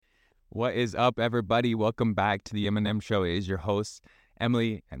What is up, everybody? Welcome back to the M&M Show. It is your hosts,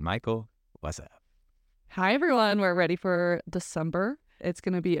 Emily and Michael. What's up? Hi, everyone. We're ready for December. It's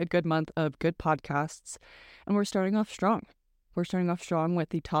going to be a good month of good podcasts, and we're starting off strong. We're starting off strong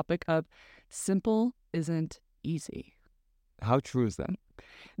with the topic of simple isn't easy. How true is that?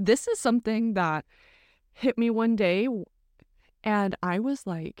 This is something that hit me one day, and I was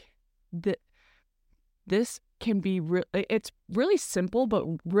like, this can be it's really simple, but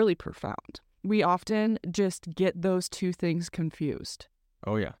really profound. We often just get those two things confused.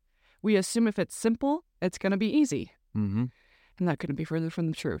 Oh, yeah. We assume if it's simple, it's going to be easy. Mm-hmm. And that couldn't be further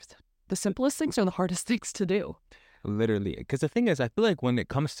from the truth. The simplest things are the hardest things to do. Literally. Because the thing is, I feel like when it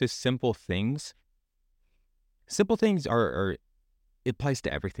comes to simple things are it applies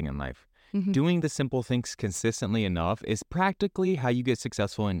to everything in life. Mm-hmm. Doing the simple things consistently enough is practically how you get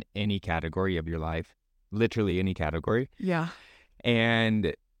successful in any category of your life. Literally any category. Yeah.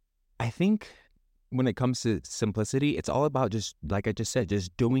 And I think when it comes to simplicity, it's all about just, like I just said,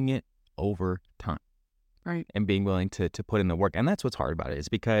 just doing it over time. Right. And being willing to put in the work. And that's what's hard about it, is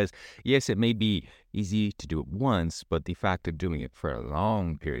because, yes, it may be easy to do it once, but the fact of doing it for a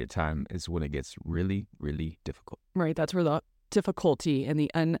long period of time is when it gets really, really difficult. Right. That's where the difficulty and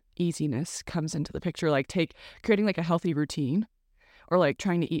the uneasiness comes into the picture. Like creating like a healthy routine, or like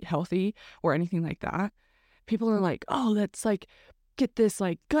trying to eat healthy or anything like that. People are like, oh, let's like get this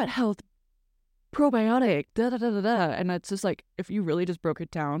like gut health probiotic, da da da da da. And it's just like, if you really just broke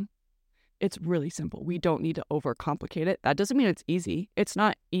it down, it's really simple. We don't need to overcomplicate it. That doesn't mean it's easy. It's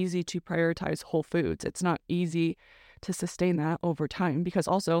not easy to prioritize whole foods. It's not easy to sustain that over time, because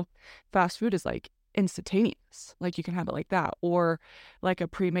also fast food is like instantaneous. Like you can have it like that, or like a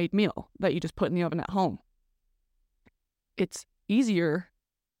pre-made meal that you just put in the oven at home. It's easier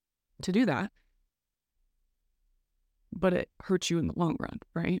to do that, but it hurts you in the long run,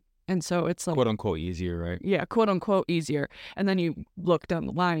 right? And so it's like, quote unquote easier, right? Yeah, quote unquote easier. And then you look down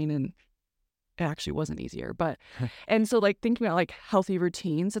the line and it actually wasn't easier. But and so like thinking about like healthy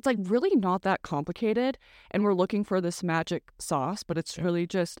routines, it's like really not that complicated. And we're looking for this magic sauce, but it's really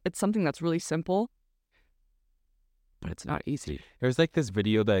just, it's something that's really simple, but it's not easy. There's like this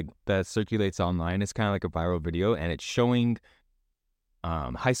video that circulates online. It's kind of like a viral video, and it's showing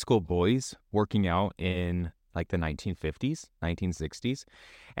high school boys working out in like the 1950s, 1960s,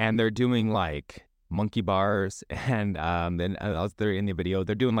 and they're doing like monkey bars, and then they're in the video,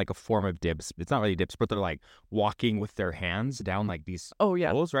 they're doing like a form of dips. It's not really dips, but they're like walking with their hands down like these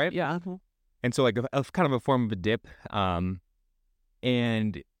poles, right? Yeah. And so like a kind of a form of a dip,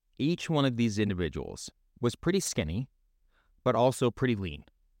 and each one of these individuals was pretty skinny, but also pretty lean.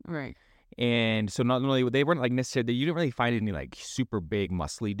 Right. And so not only, they weren't like necessarily, you didn't really find any like super big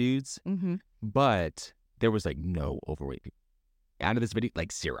muscly dudes, Mm-hmm. but there was like no overweight people out of this video,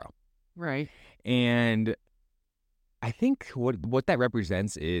 like zero. Right. And I think what that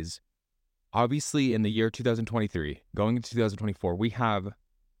represents is, obviously in the year 2023, going into 2024, we have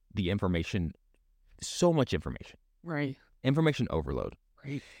the information, so much information. Right. Information overload.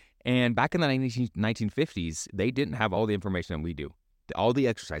 Right. And back in the 1950s, they didn't have all the information that we do. All the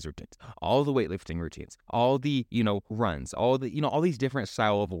exercise routines, all the weightlifting routines, all the, runs, all the, all these different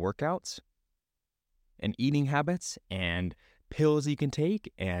style of workouts and eating habits and pills you can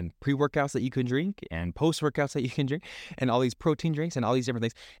take and pre-workouts that you can drink and post-workouts that you can drink and all these protein drinks and all these different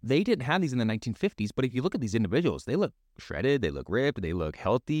things. They didn't have these in the 1950s, but if you look at these individuals, they look shredded, they look ripped, they look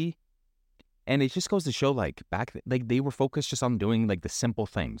healthy. And it just goes to show, like, back, like, they were focused just on doing, like, the simple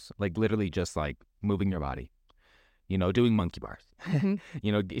things, like, literally just, like, moving your body, doing monkey bars,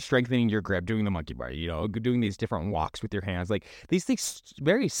 Mm-hmm. Strengthening your grip, doing the monkey bar, doing these different walks with your hands, like, these things,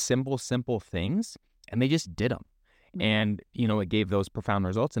 very simple things, and they just did them. Mm-hmm. And, it gave those profound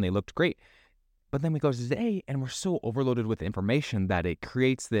results, and they looked great. But then we go to today, and we're so overloaded with information that it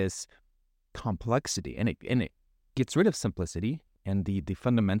creates this complexity, and it gets rid of simplicity and the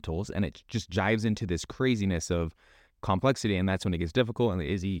fundamentals, and it just jives into this craziness of complexity, and that's when it gets difficult, and the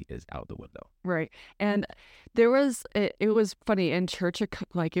easy is out the window. Right. And there was, it was funny in church,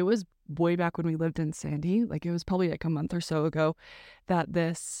 like it was way back when we lived in Sandy, like it was probably like a month or so ago that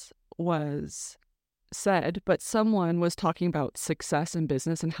this was said, but someone was talking about success in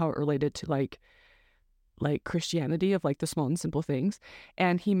business and how it related to like Christianity, of like the small and simple things.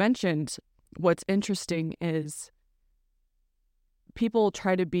 And he mentioned what's interesting is people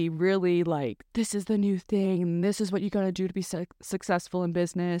try to be really like, this is the new thing, and this is what you got to do to be successful in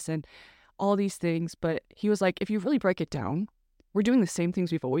business and all these things. But he was like, if you really break it down, We're doing the same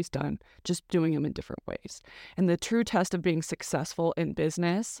things we've always done, just doing them in different ways. And the true test of being successful in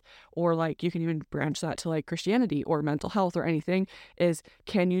business, or like you can even branch that to like Christianity or mental health or anything, is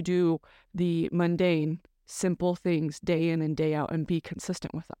can you do the mundane, simple things day in and day out and be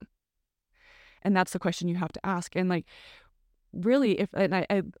consistent with them? And that's the question you have to ask. And like, really,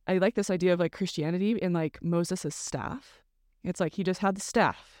 I like this idea of like Christianity in like Moses' staff. It's like he just had the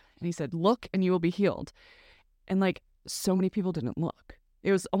staff and he said, look and you will be healed. And like, so many people didn't look.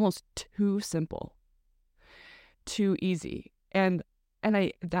 It was almost too simple, too easy. And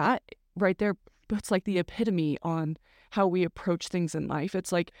that right there puts like the epitome on how we approach things in life.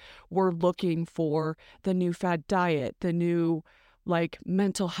 It's like we're looking for the new fad diet, the new like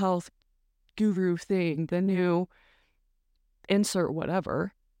mental health guru thing, the new insert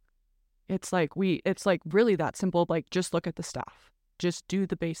whatever. It's like really that simple. Like, just look at the stuff, just do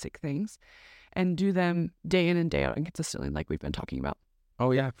the basic things and do them day in and day out and consistently, like we've been talking about.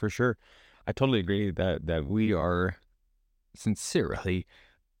 Oh yeah, for sure. I totally agree that we are sincerely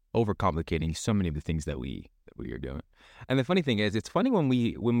overcomplicating so many of the things that we are doing. And the funny thing is, it's funny when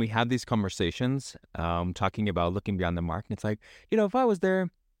we have these conversations, talking about looking beyond the mark. And it's like, if I was there,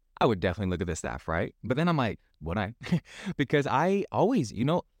 I would definitely look at the staff, right? But then I'm like, would I? Because I always,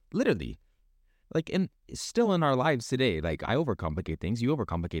 literally, like still in our lives today, like I overcomplicate things, you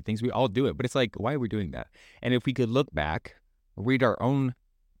overcomplicate things, we all do it. But it's like, why are we doing that? And if we could look back, read our own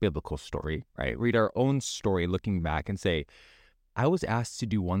biblical story, right? Read our own story looking back and say, I was asked to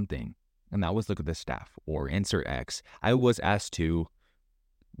do one thing, and that was look at the staff or insert X. I was asked to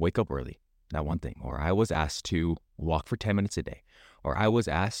wake up early, that one thing. Or I was asked to walk for 10 minutes a day. Or I was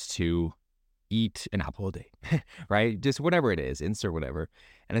asked to eat an apple a day, right? Just whatever it is, insert whatever.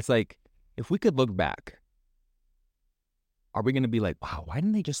 And it's like, if we could look back, are we going to be like, wow, why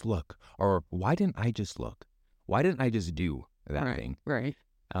didn't they just look? Or why didn't I just look? Why didn't I just do that thing? Right.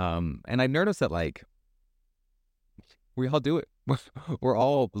 And I noticed that like, we all do it. We're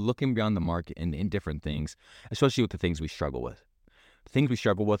all looking beyond the mark in different things, especially with the things we struggle with. The things we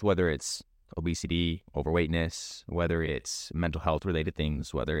struggle with, whether it's obesity, overweightness, whether it's mental health related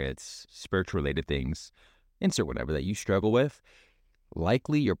things, whether it's spiritual related things, insert whatever that you struggle with,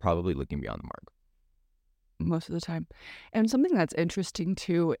 likely you're probably looking beyond the mark. Most of the time. And something that's interesting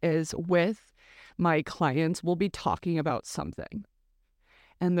too is with my clients, we'll be talking about something.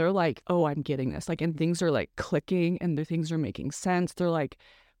 And they're like, oh, I'm getting this. Like, and things are like clicking and the things are making sense. They're like,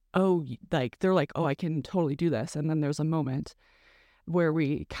 oh, I can totally do this. And then there's a moment where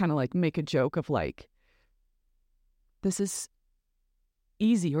we kind of like make a joke of like, this is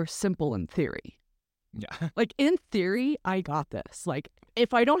easy or simple in theory. Yeah. Like, in theory, I got this. Like,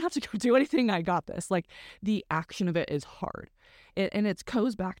 if I don't have to go do anything, I got this. Like, the action of it is hard. And it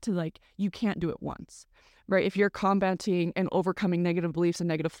goes back to like, you can't do it once. Right? If you're combating and overcoming negative beliefs and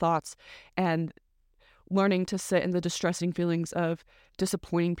negative thoughts and learning to sit in the distressing feelings of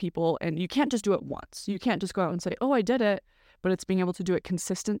disappointing people, and you can't just do it once. You can't just go out and say, oh, I did it, but it's being able to do it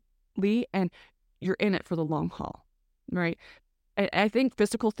consistently and you're in it for the long haul, right? I think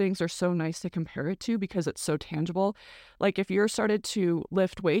physical things are so nice to compare it to because it's so tangible. Like if you're started to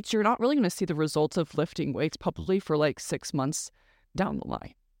lift weights, you're not really going to see the results of lifting weights probably for like 6 months down the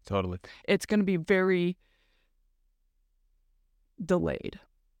line. Totally. It's going to be very delayed.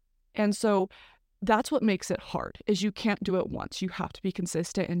 And so that's what makes it hard is you can't do it once. You have to be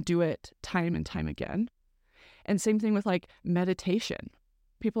consistent and do it time and time again. And same thing with like meditation.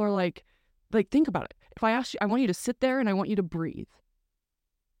 People are like think about it. If I ask you, I want you to sit there and I want you to breathe.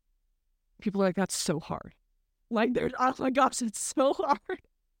 People are like, that's so hard. Like they're, oh my gosh, it's so hard.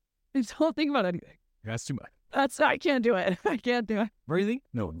 I don't think about anything. That's too much. I can't do it. I can't do it. Breathing?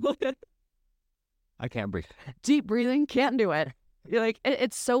 No. I can't breathe. Deep breathing, can't do it. You're like,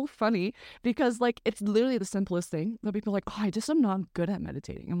 it's so funny because like it's literally the simplest thing that people are like, oh, I just am not good at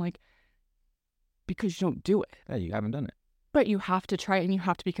meditating. I'm like, because you don't do it. Yeah, you haven't done it. But you have to try it and you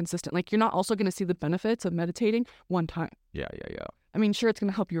have to be consistent. Like you're not also going to see the benefits of meditating one time. Yeah. I mean, sure, it's going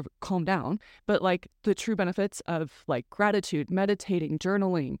to help you calm down, but like the true benefits of like gratitude, meditating,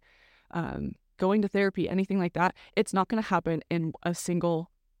 journaling, going to therapy, anything like that, it's not going to happen in a single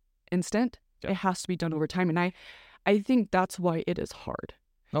instant. Yeah. It has to be done over time. And I think that's why it is hard.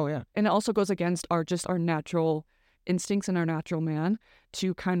 Oh, yeah. And it also goes against our natural instincts and our natural man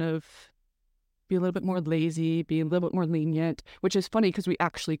to kind of be a little bit more lazy, be a little bit more lenient, which is funny because we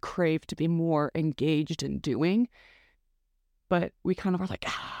actually crave to be more engaged in doing. But we kind of are like,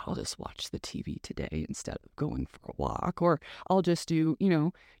 I'll just watch the TV today instead of going for a walk. Or I'll just do,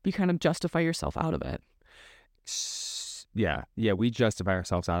 you kind of justify yourself out of it. Yeah, we justify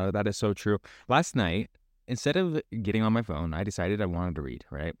ourselves out of it. That is so true. Last night, instead of getting on my phone, I decided I wanted to read,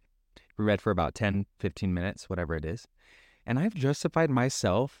 right? We read for about 10, 15 minutes, whatever it is. And I've justified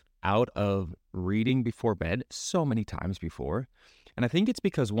myself out of reading before bed so many times before. And I think it's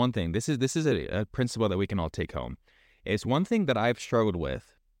because one thing, this is a principle that we can all take home. Is one thing that I've struggled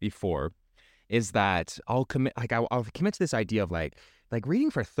with before is that I'll commit to this idea of like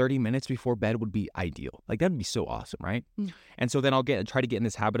reading for 30 minutes before bed would be ideal. Like that'd be so awesome, right? Mm. And so then I'll try to get in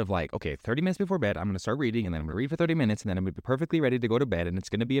this habit of like, okay, 30 minutes before bed, I'm going to start reading, and then I'm going to read for 30 minutes, and then I'm going to be perfectly ready to go to bed, and it's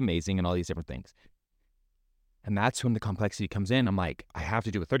going to be amazing and all these different things. And that's when the complexity comes in. I'm like, I have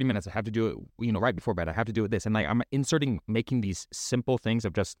to do it 30 minutes. I have to do it, right before bed. I have to do it this. And like, I'm making these simple things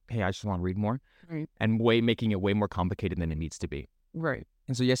of just, hey, I just want to read more. Right. And making it way more complicated than it needs to be. Right.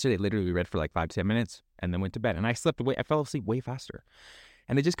 And so yesterday, literally, we read for like 5 to 10 minutes and then went to bed. And I fell asleep way faster.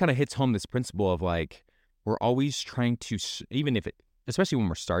 And it just kind of hits home this principle of like, we're always trying to, especially when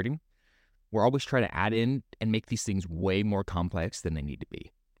we're starting, we're always trying to add in and make these things way more complex than they need to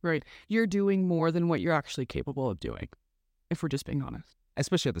be. Right. You're doing more than what you're actually capable of doing, if we're just being honest.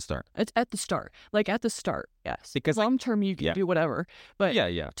 Especially at the start. It's at the start. Like at the start, yes. Because long term, you can do whatever. But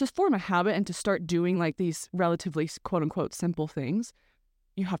to form a habit and to start doing like these relatively quote unquote simple things,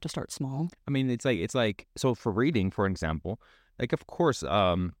 you have to start small. I mean, it's like so for reading, for example, like of course,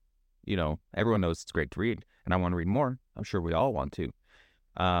 everyone knows it's great to read, and I want to read more. I'm sure we all want to.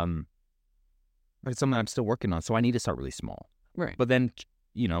 But it's something I'm still working on, so I need to start really small. Right. But then,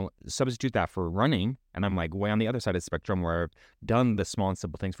 substitute that for running, and I'm like way on the other side of the spectrum where I've done the small and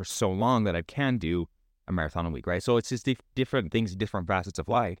simple things for so long that I can do a marathon a week, right? So it's just different things, different facets of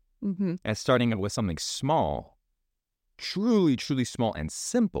life. Mm-hmm. And starting with something small, truly, truly small and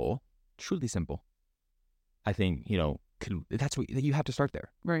simple, truly simple, I think, that's what you have to start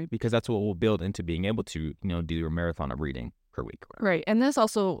there. Right. Because that's what will build into being able to, do a marathon of reading per week. Right. And this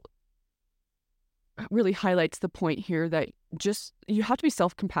also really highlights the point here that you have to be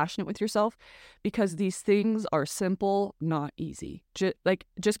self-compassionate with yourself, because these things are simple, not easy.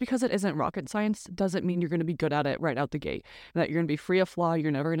 Just because it isn't rocket science doesn't mean you're going to be good at it right out the gate, that you're going to be free of flaw,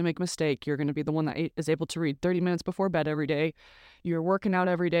 you're never going to make a mistake, you're going to be the one that is able to read 30 minutes before bed every day, you're working out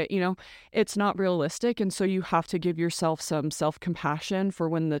every day. It's not realistic. And so you have to give yourself some self-compassion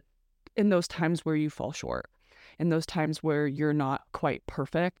for in those times where you fall short, in those times where you're not quite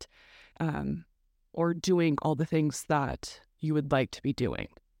perfect, or doing all the things that you would like to be doing.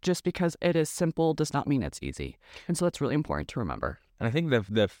 Just because it is simple does not mean it's easy. And so that's really important to remember. And I think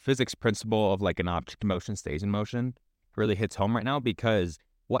the physics principle of like an object in motion stays in motion really hits home right now, because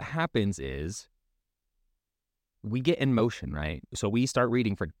what happens is we get in motion, right? So we start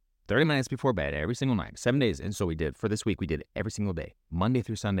reading for 30 minutes before bed every single night, 7 days. And so we did for this week, we did it every single day. Monday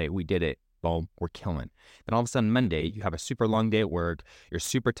through Sunday, we did it. Boom, we're killing. Then all of a sudden, Monday, you have a super long day at work. You're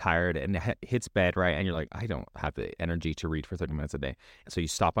super tired, and it hits bed, right? And you're like, I don't have the energy to read for 30 minutes a day. And so you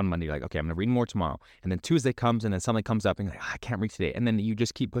stop on Monday. You're like, okay, I'm going to read more tomorrow. And then Tuesday comes, and then something comes up, and you're like, I can't read today. And then you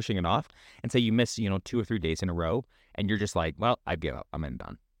just keep pushing it off. And say you miss, 2 or 3 days in a row, and you're just like, well, I give up. I'm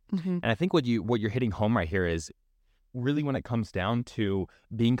done. Mm-hmm. And I think what you're hitting home right here is really when it comes down to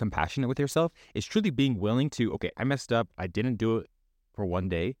being compassionate with yourself, is truly being willing to, okay, I messed up. I didn't do it for one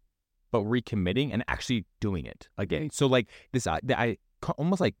day, but recommitting and actually doing it again. So like this, I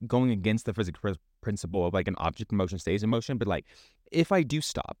almost like going against the physics principle of like an object in motion stays in motion. But like, if I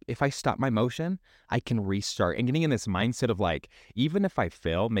stop my motion, I can restart, and getting in this mindset of like, even if I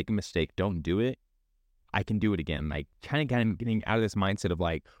fail, make a mistake, don't do it, I can do it again. Like kind of getting out of this mindset of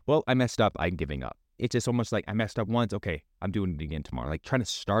like, well, I messed up, I'm giving up. It's just almost like I messed up once. Okay, I'm doing it again tomorrow. Like trying to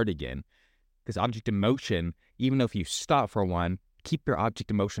start again. This object in motion, even though if you stop for one, keep your object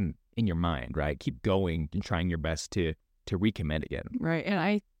in motion in your mind, right? Keep going and trying your best to recommit again. Right.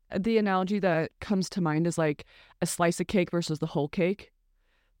 And the analogy that comes to mind is like a slice of cake versus the whole cake.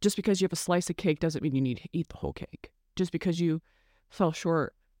 Just because you have a slice of cake doesn't mean you need to eat the whole cake. Just because you fell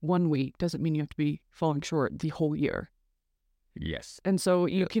short one week doesn't mean you have to be falling short the whole year. Yes. And so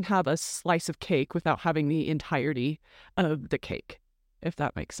you can have a slice of cake without having the entirety of the cake, if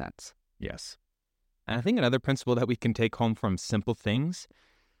that makes sense. Yes. And I think another principle that we can take home from simple things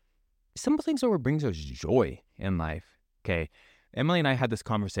are what brings us joy in life. Okay. Emily and I had this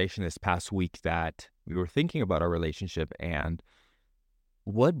conversation this past week that we were thinking about our relationship and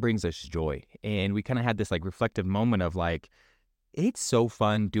what brings us joy. And we kind of had this like reflective moment of like, it's so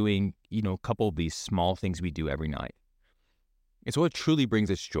fun doing, a couple of these small things we do every night. It's what truly brings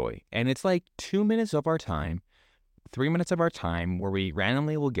us joy. And it's like 2 minutes of our time, 3 minutes of our time where we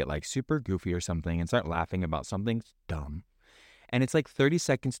randomly will get like super goofy or something and start laughing about something dumb. And it's like 30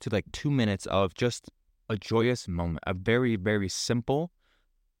 seconds to like 2 minutes of just a joyous moment, a very, very simple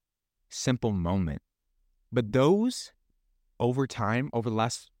moment. But those over time, over the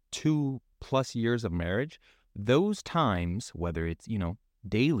last 2+ years of marriage, those times, whether it's,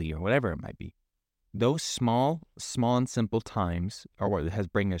 daily or whatever it might be, those small and simple times are what has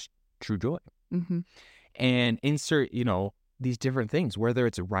bring us true joy. Mm-hmm. And insert, these different things, whether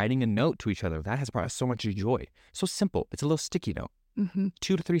it's writing a note to each other, that has brought us so much joy. So simple. It's a little sticky note,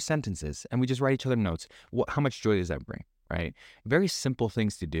 2 to 3 sentences, and we just write each other notes. How much joy does that bring, right? Very simple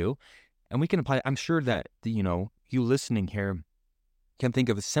things to do. And we can apply. I'm sure that, you listening here can think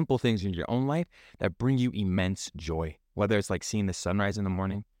of simple things in your own life that bring you immense joy, whether it's like seeing the sunrise in the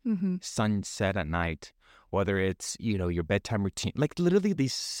morning, sunset at night, whether it's, your bedtime routine, like literally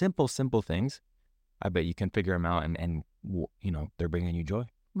these simple things. I bet you can figure them out and they're bringing you joy.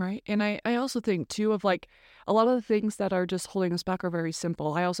 Right. And I also think too of like a lot of the things that are just holding us back are very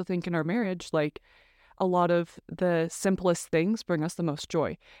simple. I also think in our marriage, like a lot of the simplest things bring us the most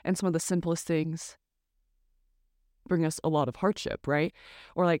joy. And some of the simplest things bring us a lot of hardship, right?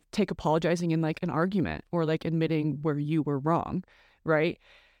 Or like take apologizing in like an argument or like admitting where you were wrong, right?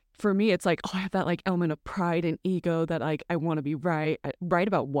 For me, it's like, I have that like element of pride and ego that like I want to be right. Right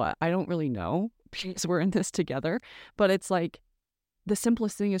about what? I don't really know because we're in this together. But it's like the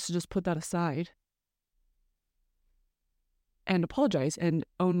simplest thing is to just put that aside and apologize and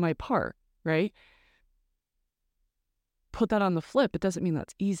own my part, right? Put that on the flip. It doesn't mean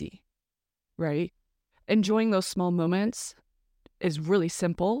that's easy, right? Enjoying those small moments is really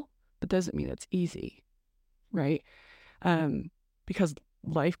simple, but doesn't mean it's easy, right? Because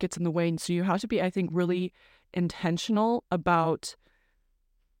life gets in the way. And so you have to be, I think, really intentional about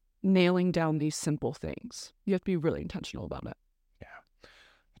nailing down these simple things. You have to be really intentional about it. Yeah,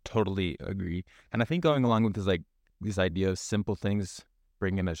 totally agree. And I think going along with this idea of simple things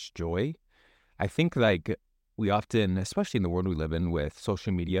bringing us joy, I think like we often, especially in the world we live in with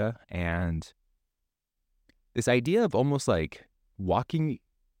social media and this idea of almost like walking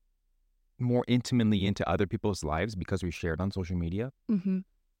more intimately into other people's lives because we share it on social media,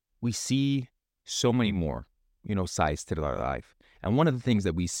 we see so many more, sides to our life. And one of the things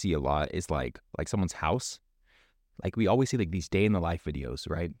that we see a lot is like someone's house. Like we always see like these day in the life videos,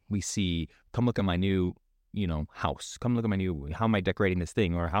 right? We see, come look at my new, house. Come look at how am I decorating this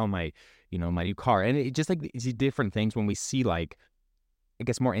thing? Or how am I, my new car? And it just like these different things when we see like, I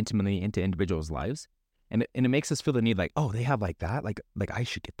guess more intimately into individuals' lives. And it makes us feel the need like, oh, they have like that. Like I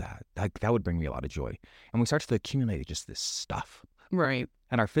should get that. Like that would bring me a lot of joy. And we start to accumulate just this stuff. Right.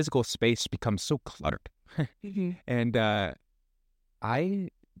 And our physical space becomes so cluttered. And to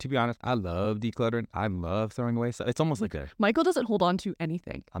be honest, I love decluttering. I love throwing away stuff. It's almost like Michael doesn't hold on to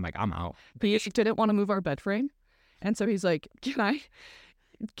anything. I'm like, I'm out. He didn't want to move our bed frame. And so he's like, can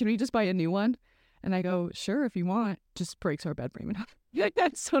we just buy a new one? And I go, sure, if you want. Just breaks our bed frame. Like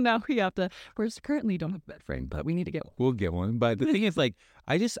that. So now we currently don't have a bed frame, but we need to get one. We'll get one. But the thing is like,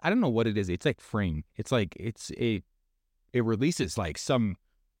 I don't know what it is. It's like frame. It's like, it releases like some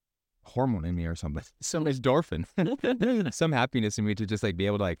hormone in me or something, some endorphin, some happiness in me to just like be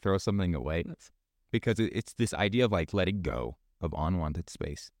able to like throw something away, because it's this idea of like letting go of unwanted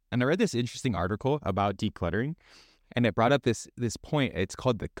space. And I read this interesting article about decluttering, and it brought up this point. It's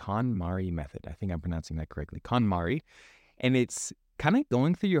called the KonMari method. I think I'm pronouncing that correctly, KonMari, and it's kind of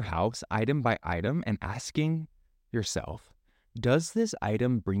going through your house item by item and asking yourself, does this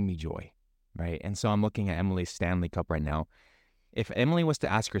item bring me joy, right? And so I'm looking at Emily's Stanley cup right now. If Emily was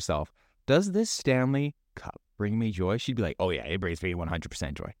to ask herself, does this Stanley cup bring me joy? She'd be like, oh yeah, it brings me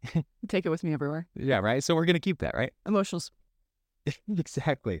 100% joy. Take it with me everywhere. Yeah, right? So we're going to keep that, right? Emotionals.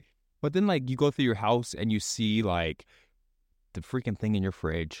 Exactly. But then like you go through your house and you see like the freaking thing in your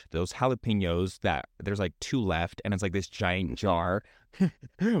fridge, those jalapenos that there's like 2 left and it's like this giant jar.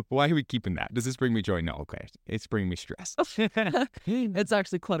 Why are we keeping that? Does this bring me joy? No, okay. It's bringing me stress. It's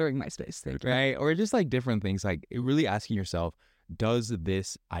actually cluttering my space. Right? Or just like different things, like really asking yourself, does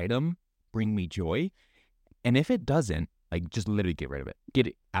this item bring me joy? And if it doesn't, like just literally get rid of it. Get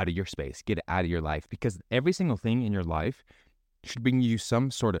it out of your space. Get it out of your life. Because every single thing in your life should bring you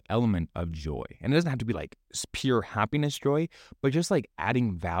some sort of element of joy. And it doesn't have to be like pure happiness joy, but just like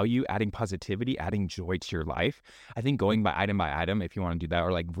adding value, adding positivity, adding joy to your life. I think going by item, if you want to do that,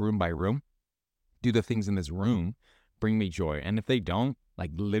 or like room by room, do the things in this room bring me joy. And if they don't,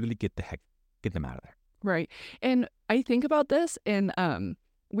 like literally get them out of there. Right. And I think about this, and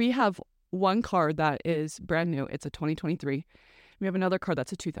we have one car that is brand new. It's a 2023. We have another car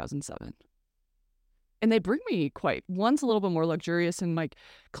that's a 2007. And they bring me one's a little bit more luxurious and like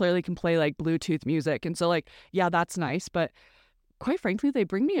clearly can play like Bluetooth music. And so like, yeah, that's nice. But quite frankly, they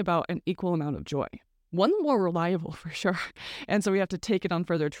bring me about an equal amount of joy. One more reliable for sure. And so we have to take it on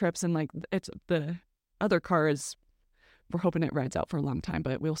further trips, and like it's the other car is, we're hoping it rides out for a long time,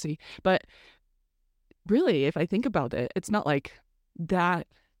 but we'll see. But really, if I think about it, it's not like that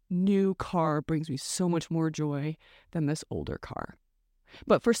new car brings me so much more joy than this older car.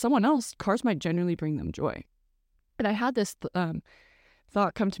 But for someone else, cars might genuinely bring them joy. And I had this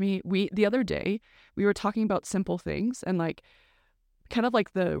thought come to me. The other day, we were talking about simple things and like kind of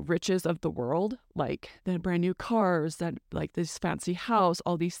like the riches of the world, like the brand new cars, that like this fancy house,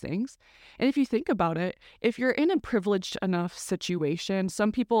 all these things. And if you think about it, if you're in a privileged enough situation,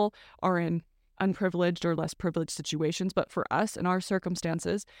 some people are in unprivileged or less privileged situations, but for us in our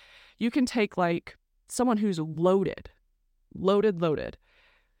circumstances, you can take like someone who's loaded,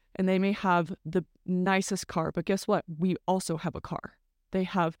 and they may have the nicest car, but guess what? We also have a car. They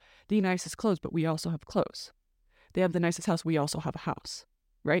have the nicest clothes, but we also have clothes. They have the nicest house. We also have a house,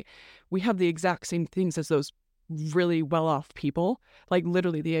 right? We have the exact same things as those really well-off people, like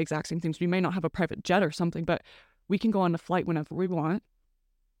literally the exact same things. We may not have a private jet or something, but we can go on a flight whenever we want.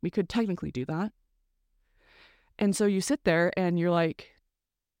 We could technically do that. And so you sit there and you're like,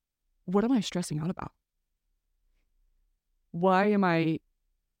 what am I stressing out about? Why am I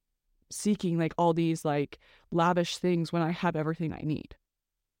seeking like all these like lavish things when I have everything I need?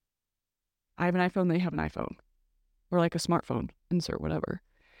 I have an iPhone, they have an iPhone. Or like a smartphone, insert whatever.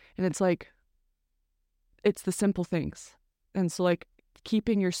 And it's like, it's the simple things. And so like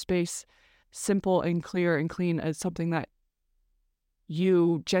keeping your space simple and clear and clean as something that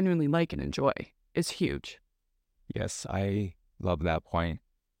you genuinely like and enjoy is huge. Yes, I love that point.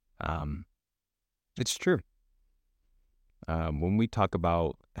 It's true. When we talk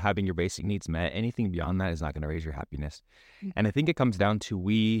about having your basic needs met, anything beyond that is not going to raise your happiness. Mm-hmm. And I think it comes down to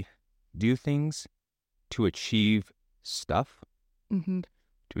we do things to achieve stuff, mm-hmm.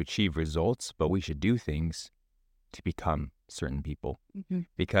 to achieve results, but we should do things to become certain people. Mm-hmm.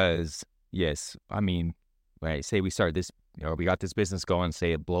 Because, yes, I mean, right, say we start this, we got this business going,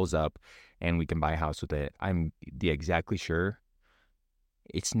 say it blows up and we can buy a house with it. I'm exactly sure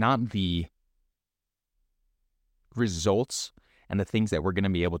it's not the results and the things that we're going to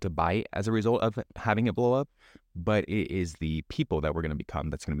be able to buy as a result of having it blow up, but it is the people that we're going to become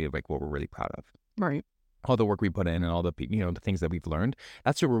that's going to be like what we're really proud of. Right. All the work we put in and all the, the things that we've learned,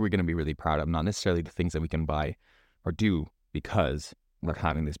 that's what we're going to be really proud of, not necessarily the things that we can buy or do because we're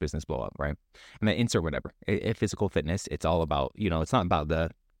having this business blow up, right? And then insert whatever. Physical fitness, it's all about, it's not about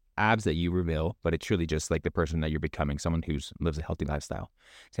the abs that you reveal, but it's really just like the person that you're becoming, someone who lives a healthy lifestyle.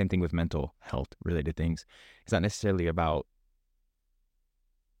 Same thing with mental health related things. It's not necessarily about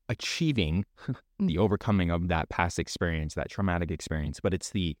achieving the overcoming of that past experience, that traumatic experience, but it's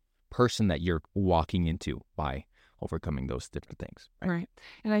the person that you're walking into by overcoming those different things. Right.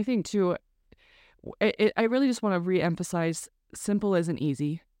 And I think too, I really just want to reemphasize, simple isn't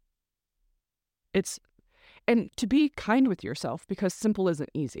easy. And to be kind with yourself, because simple isn't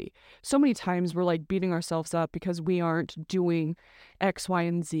easy. So many times we're like beating ourselves up because we aren't doing X, Y,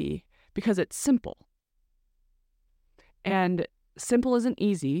 and Z because it's simple. And simple isn't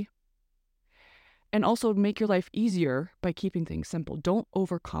easy. And also make your life easier by keeping things simple. Don't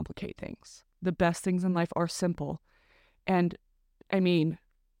overcomplicate things. The best things in life are simple. And I mean,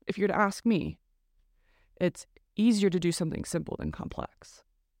 if you're to ask me, it's easier to do something simple than complex.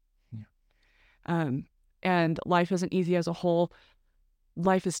 Yeah. And life isn't easy as a whole.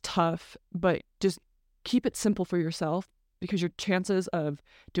 Life is tough, but just keep it simple for yourself, because your chances of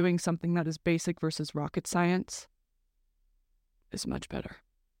doing something that is basic versus rocket science is much better.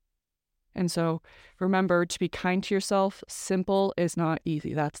 And so remember to be kind to yourself. Simple is not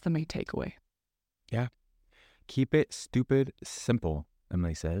easy. That's the main takeaway. Yeah. Keep it stupid simple,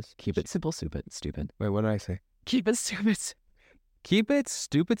 Emily says. Keep it simple, stupid. Wait, what did I say? Keep it stupid. Keep it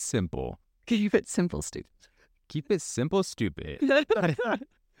stupid simple. Keep it simple, stupid. Keep it simple, stupid.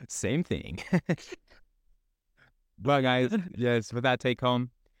 Same thing. Well, guys, yes, with that take home,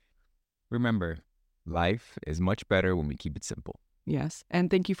 remember, life is much better when we keep it simple. Yes. And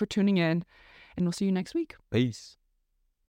thank you for tuning in, and we'll see you next week. Peace.